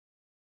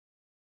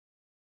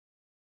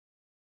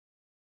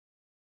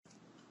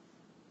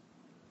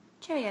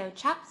Cheerio,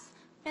 chaps.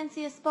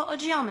 Fancy a spot of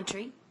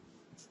geometry?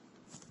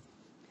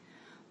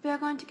 We are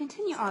going to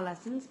continue our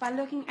lessons by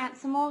looking at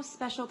some more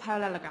special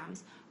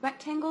parallelograms,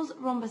 rectangles,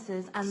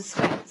 rhombuses, and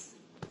squares.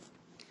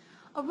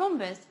 A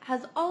rhombus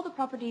has all the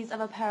properties of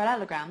a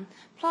parallelogram,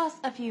 plus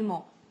a few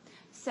more.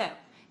 So,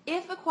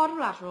 if a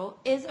quadrilateral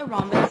is a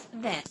rhombus,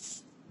 then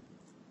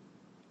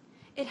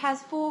it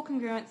has 4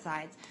 congruent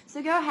sides.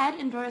 So go ahead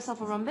and draw yourself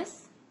a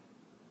rhombus,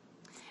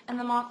 and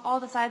then mark all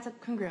the sides are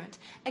congruent.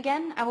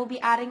 Again, I will be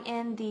adding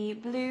in the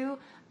blue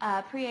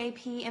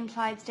pre-AP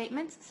implied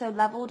statements, so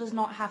level does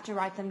not have to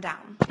write them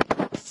down.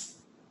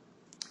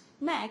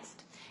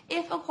 Next,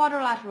 if a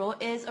quadrilateral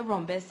is a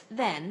rhombus,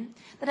 then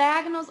the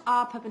diagonals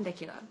are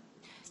perpendicular.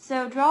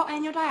 So draw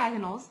in your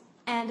diagonals,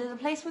 and the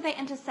place where they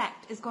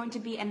intersect is going to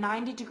be a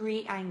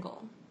 90-degree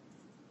angle.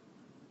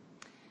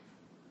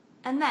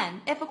 And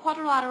then, if a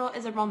quadrilateral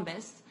is a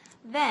rhombus,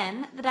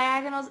 then the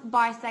diagonals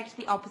bisect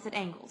the opposite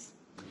angles.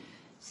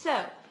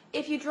 So,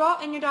 if you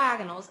draw in your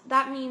diagonals,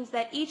 that means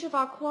that each of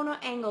our corner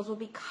angles will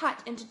be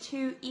cut into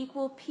 2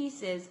 equal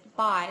pieces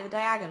by the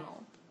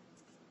diagonal.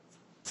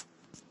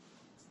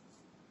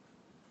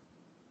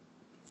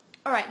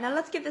 Alright, now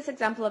let's give this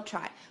example a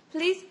try.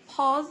 Please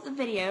pause the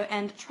video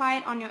and try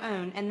it on your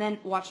own, and then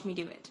watch me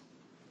do it.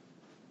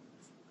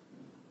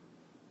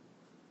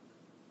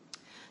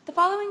 The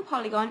following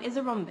polygon is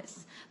a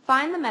rhombus.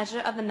 Find the measure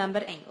of the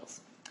numbered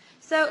angles.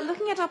 So,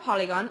 looking at our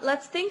polygon,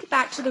 let's think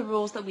back to the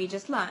rules that we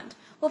just learned.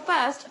 Well,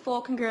 first,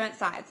 4 congruent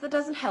sides. That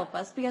doesn't help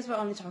us because we're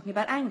only talking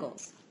about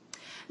angles.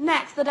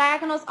 Next, the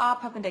diagonals are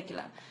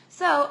perpendicular.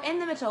 So, in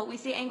the middle, we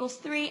see angles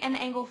 3 and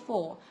angle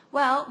 4.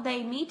 Well,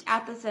 they meet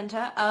at the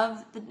center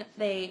of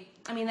they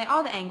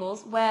are the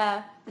angles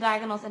where the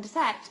diagonals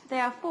intersect.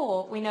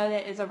 Therefore, we know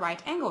there is a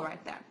right angle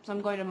right there. So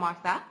I'm going to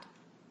mark that.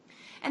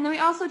 And then we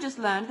also just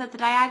learned that the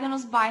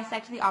diagonals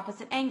bisect the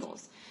opposite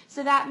angles.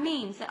 So that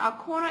means that our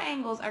corner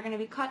angles are going to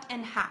be cut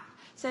in half.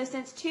 So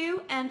since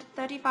 2 and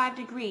 35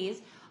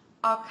 degrees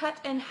are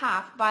cut in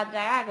half by the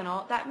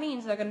diagonal, that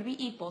means they're going to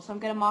be equal. So I'm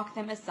going to mark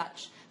them as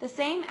such. The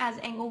same as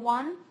angle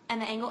 1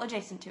 and the angle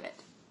adjacent to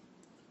it.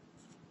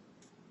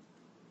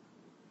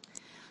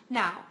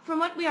 Now, from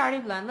what we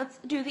already learned, let's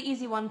do the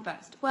easy one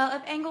first. Well,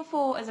 if angle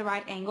 4 is a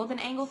right angle, then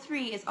angle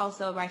 3 is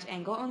also a right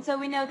angle, and so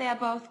we know they are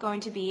both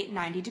going to be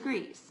 90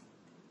 degrees.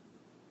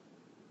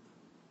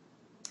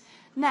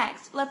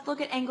 Next, let's look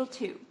at angle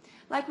 2.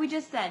 Like we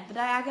just said, the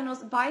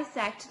diagonals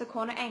bisect the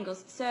corner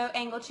angles, so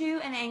angle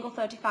 2 and angle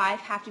 35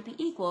 have to be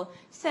equal,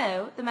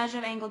 so the measure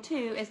of angle 2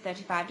 is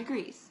 35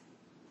 degrees.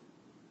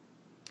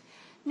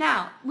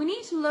 Now, we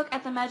need to look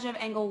at the measure of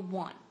angle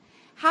 1.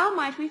 How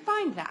might we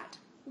find that?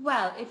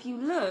 Well, if you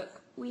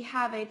look, we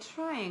have a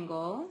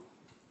triangle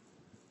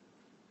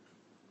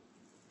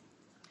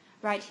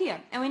right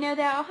here, and we know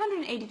there are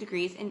 180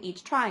 degrees in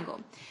each triangle.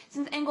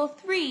 Since angle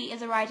 3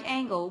 is a right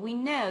angle, we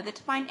know that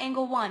to find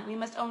angle 1, we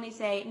must only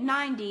say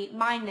 90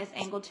 minus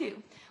angle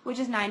 2, which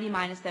is 90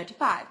 minus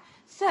 35.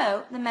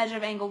 So, the measure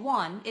of angle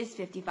 1 is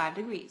 55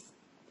 degrees.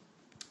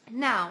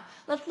 Now,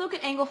 let's look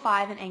at angle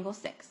 5 and angle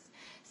 6.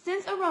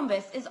 Since a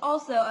rhombus is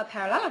also a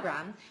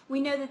parallelogram, we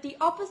know that the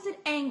opposite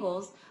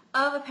angles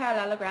of a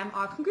parallelogram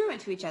are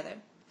congruent to each other.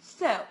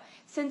 So,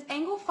 since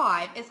angle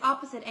 5 is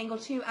opposite angle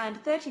 2 and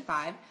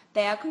 35,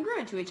 they are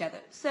congruent to each other.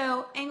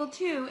 So, angle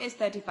 2 is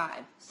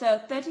 35. So,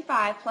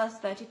 35 plus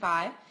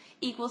 35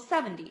 equals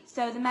 70.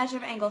 So, the measure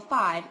of angle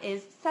 5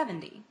 is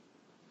 70.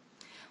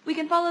 We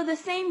can follow the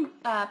same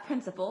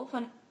principle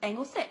for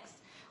angle 6.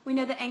 We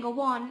know that angle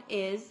 1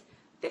 is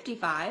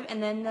 55,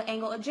 and then the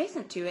angle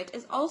adjacent to it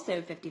is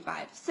also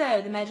 55.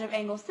 So, the measure of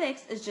angle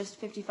 6 is just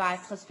 55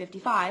 plus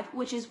 55,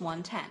 which is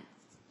 110.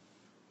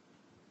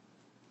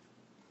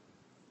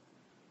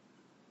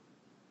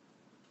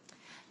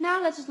 Now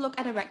let's just look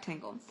at a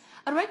rectangle.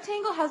 A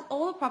rectangle has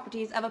all the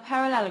properties of a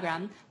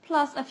parallelogram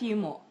plus a few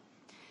more.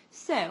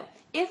 So,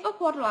 if a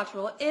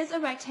quadrilateral is a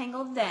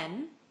rectangle,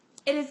 then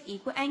it is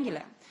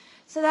equiangular.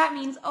 So that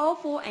means all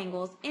 4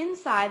 angles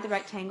inside the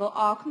rectangle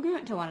are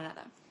congruent to one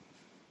another.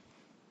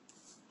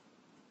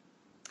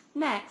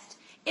 Next,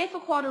 if a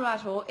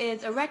quadrilateral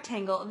is a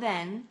rectangle,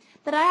 then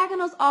the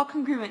diagonals are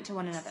congruent to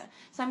one another.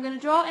 So I'm going to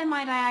draw in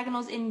my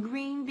diagonals in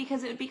green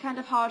because it would be kind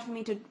of hard for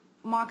me to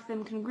mark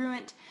them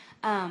congruent.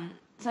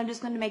 So I'm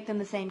just going to make them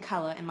the same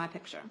color in my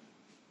picture.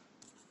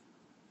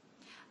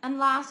 And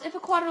last, if a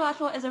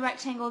quadrilateral is a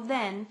rectangle,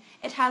 then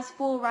it has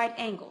 4 right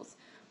angles.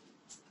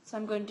 So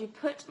I'm going to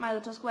put my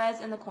little squares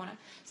in the corner.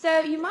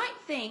 So you might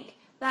think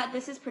that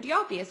this is pretty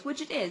obvious,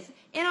 which it is.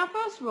 In our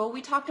first rule,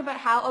 we talked about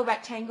how a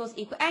rectangle is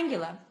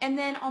equiangular. And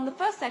then on the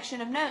first section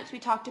of notes, we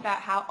talked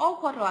about how all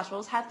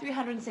quadrilaterals have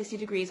 360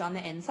 degrees on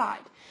the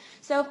inside.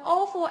 So if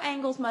all 4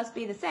 angles must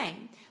be the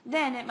same,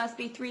 then it must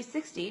be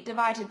 360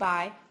 divided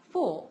by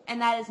 4, and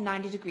that is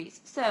 90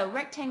 degrees. So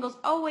rectangles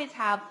always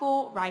have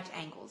 4 right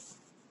angles.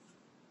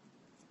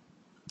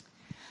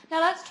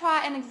 Now let's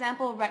try an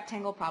example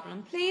rectangle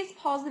problem. Please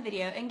pause the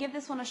video and give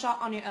this one a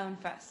shot on your own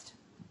first.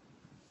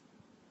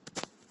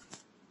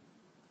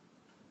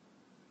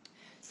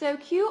 So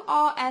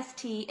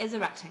QRST is a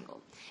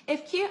rectangle.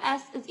 If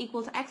QS is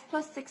equal to x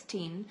plus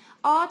 16,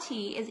 RT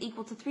is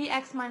equal to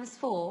 3x minus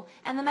 4,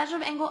 and the measure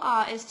of angle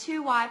R is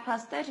 2y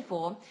plus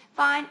 34,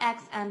 find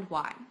x and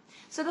y.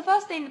 So the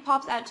first thing that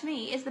pops out to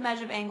me is the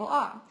measure of angle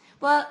R.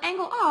 Well,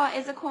 angle R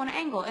is a corner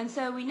angle, and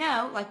so we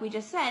know, like we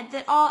just said,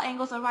 that all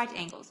angles are right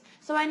angles.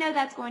 So I know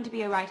that's going to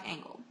be a right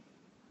angle.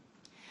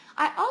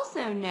 I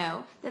also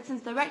know that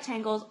since the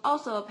rectangle is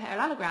also a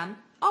parallelogram,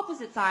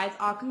 opposite sides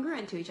are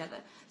congruent to each other.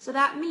 So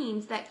that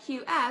means that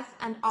QS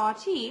and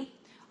RT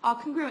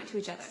are congruent to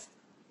each other.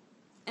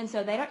 And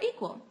so they are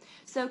equal.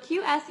 So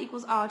QS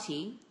equals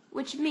RT,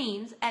 which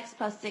means x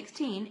plus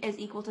 16 is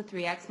equal to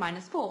 3x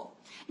minus 4.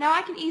 Now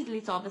I can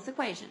easily solve this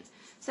equation.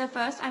 So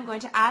first I'm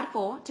going to add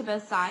 4 to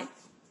both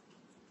sides.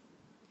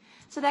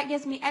 So that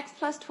gives me x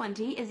plus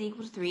 20 is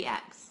equal to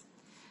 3x.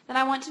 Then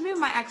I want to move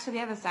my x to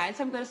the other side,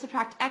 so I'm going to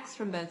subtract x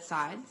from both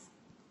sides.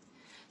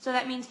 So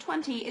that means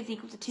 20 is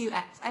equal to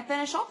 2x. I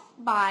finish off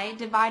by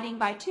dividing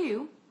by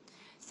 2,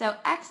 so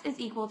x is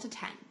equal to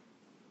 10.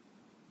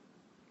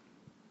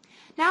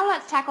 Now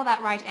let's tackle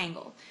that right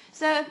angle.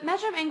 So if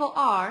measure of angle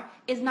R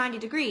is 90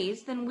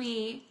 degrees, then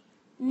we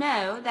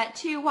know that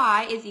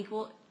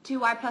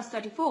 2y plus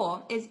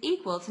 34 is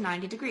equal to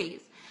 90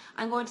 degrees.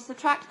 I'm going to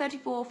subtract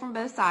 34 from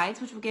both sides,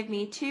 which will give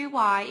me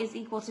 2y is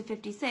equal to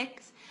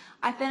 56.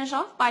 I finish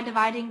off by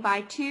dividing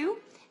by 2,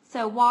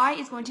 so y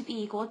is going to be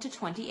equal to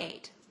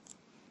 28.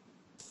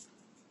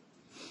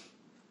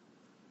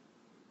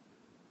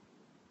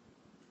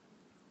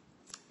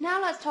 Now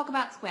let's talk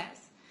about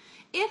squares.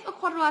 If a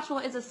quadrilateral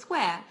is a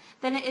square,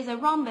 then it is a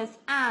rhombus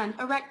and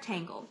a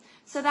rectangle.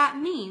 So that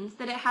means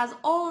that it has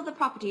all of the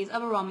properties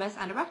of a rhombus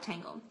and a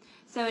rectangle.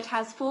 So it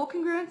has 4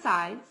 congruent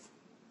sides,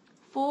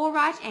 4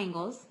 right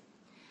angles,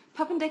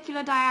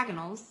 perpendicular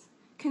diagonals,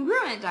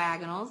 congruent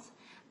diagonals,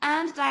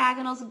 and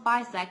diagonals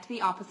bisect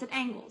the opposite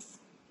angles.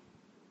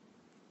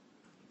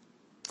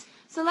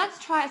 So let's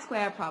try a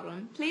square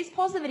problem. Please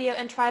pause the video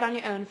and try it on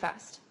your own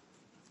first.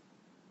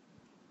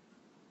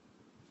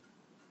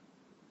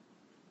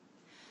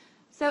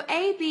 So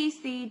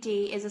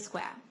ABCD is a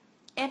square.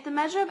 If the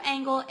measure of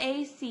angle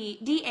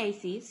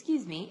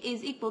DAC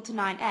is equal to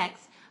 9x,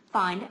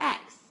 find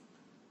x.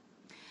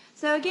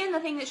 So again, the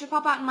thing that should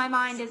pop out in my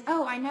mind is,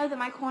 oh, I know that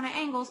my corner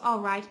angles are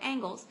right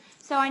angles.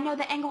 So I know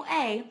that angle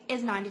A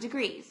is 90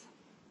 degrees.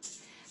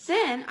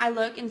 Then I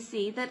look and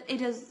see that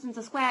it is, since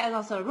a square is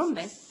also a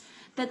rhombus,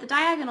 that the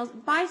diagonals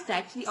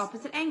bisect the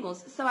opposite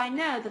angles. So I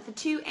know that the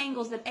two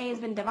angles that A has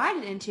been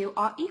divided into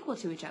are equal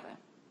to each other.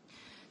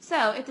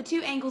 So if the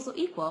two angles are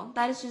equal,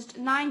 that is just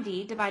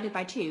 90 divided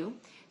by 2.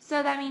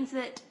 So that means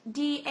that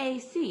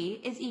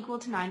DAC is equal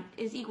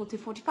to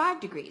 45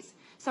 degrees.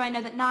 So I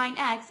know that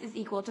 9x is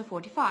equal to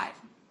 45.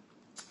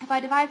 If I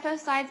divide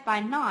both sides by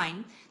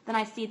 9, then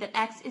I see that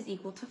x is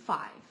equal to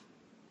 5.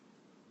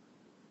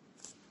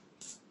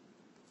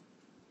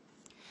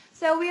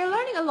 So we are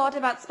learning a lot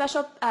about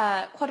special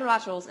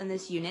quadrilaterals in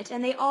this unit,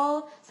 and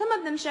some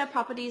of them share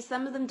properties,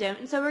 some of them don't,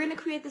 and so we're going to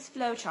create this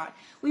flow chart.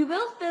 We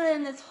will fill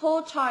in this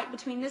whole chart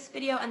between this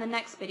video and the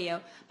next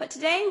video, but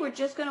today we're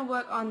just going to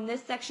work on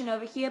this section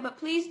over here, but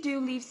please do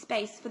leave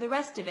space for the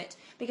rest of it,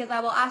 because I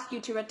will ask you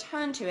to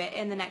return to it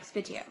in the next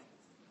video.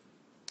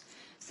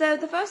 So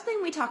the first thing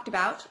we talked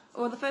about,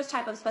 or the first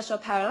type of special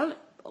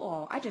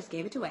I just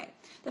gave it away.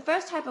 The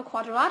first type of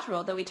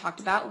quadrilateral that we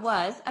talked about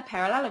was a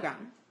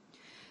parallelogram.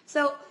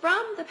 So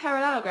from the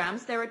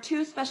parallelograms, there are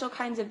two special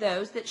kinds of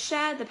those that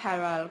share the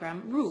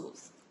parallelogram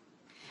rules.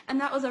 And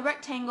that was a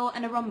rectangle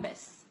and a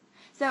rhombus.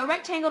 So a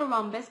rectangle and a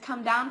rhombus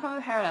come down from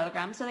a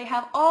parallelogram, so they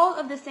have all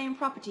of the same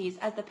properties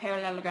as the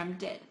parallelogram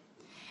did.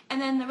 And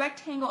then the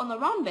rectangle and the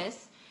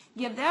rhombus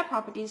give their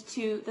properties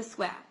to the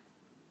square.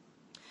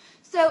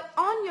 So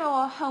on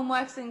your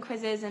homeworks and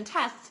quizzes and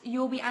tests,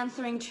 you'll be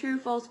answering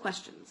true-false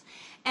questions.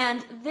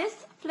 And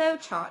this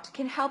flowchart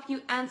can help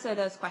you answer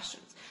those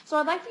questions. So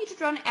I'd like for you to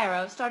draw an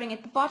arrow starting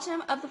at the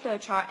bottom of the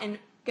flowchart and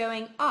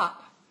going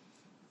up,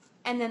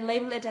 and then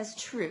label it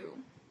as true.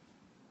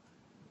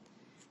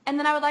 And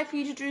then I would like for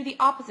you to do the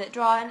opposite,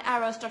 draw an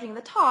arrow starting at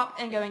the top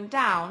and going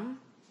down,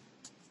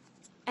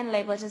 and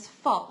label it as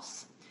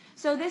false.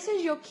 So this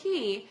is your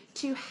key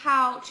to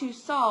how to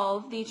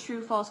solve the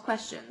true-false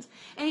questions.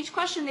 In each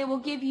question, they will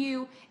give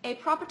you a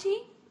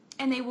property,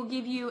 and they will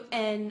give you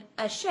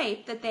a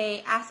shape that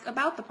they ask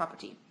about the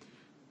property.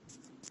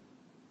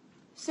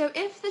 So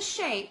if the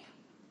shape,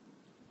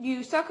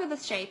 you circle the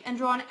shape and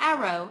draw an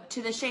arrow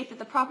to the shape that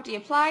the property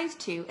applies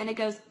to, and it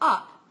goes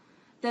up,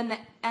 then the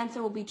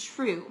answer will be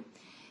true.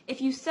 If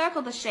you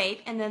circle the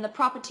shape and then the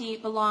property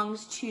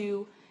belongs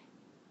to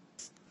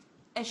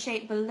a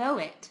shape below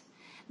it,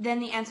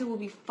 then the answer will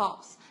be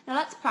false. Now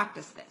let's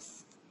practice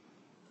this.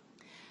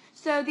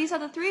 So these are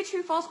the 3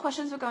 true-false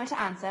questions we're going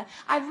to answer.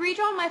 I've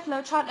redrawn my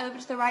flowchart over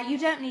to the right. You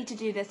don't need to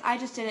do this. I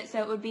just did it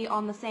so it would be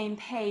on the same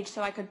page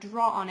so I could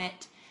draw on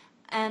it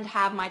and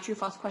have my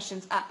true-false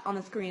questions up on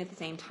the screen at the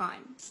same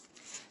time.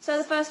 So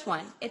the first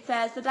one, it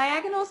says the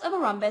diagonals of a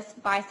rhombus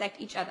bisect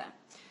each other.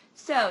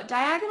 So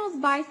diagonals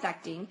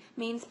bisecting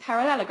means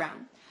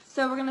parallelogram.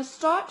 So we're going to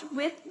start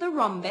with the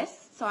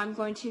rhombus. So I'm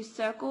going to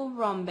circle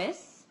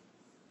rhombus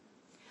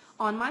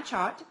on my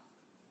chart.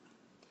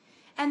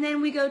 And then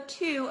we go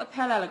to a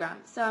parallelogram.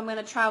 So I'm going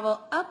to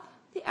travel up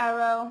the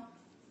arrow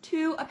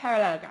to a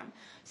parallelogram.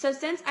 So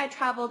since I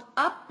traveled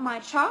up my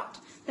chart,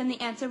 then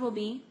the answer will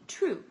be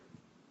true.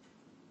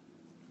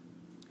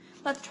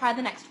 Let's try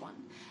the next one.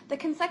 The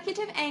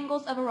consecutive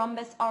angles of a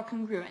rhombus are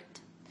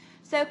congruent.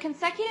 So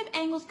consecutive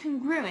angles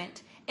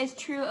congruent is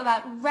true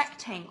about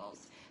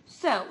rectangles.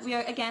 So we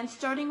are again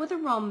starting with a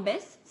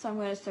rhombus. So I'm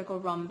going to circle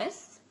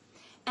rhombus.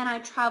 And I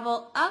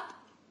travel up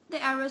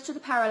the arrows to the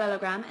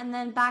parallelogram and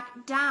then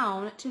back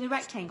down to the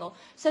rectangle.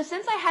 So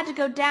since I had to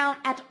go down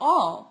at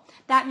all,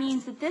 that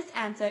means that this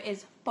answer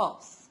is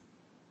false.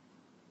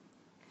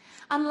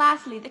 And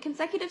lastly, the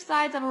consecutive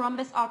sides of a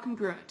rhombus are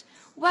congruent.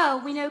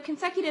 Well, we know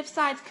consecutive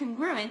sides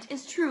congruent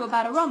is true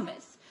about a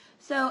rhombus.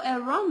 So a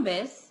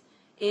rhombus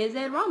is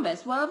a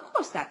rhombus. Well, of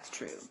course that's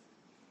true.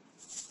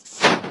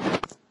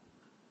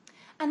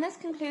 And this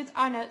concludes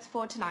our notes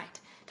for tonight.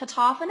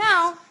 Ta-ta for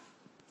now!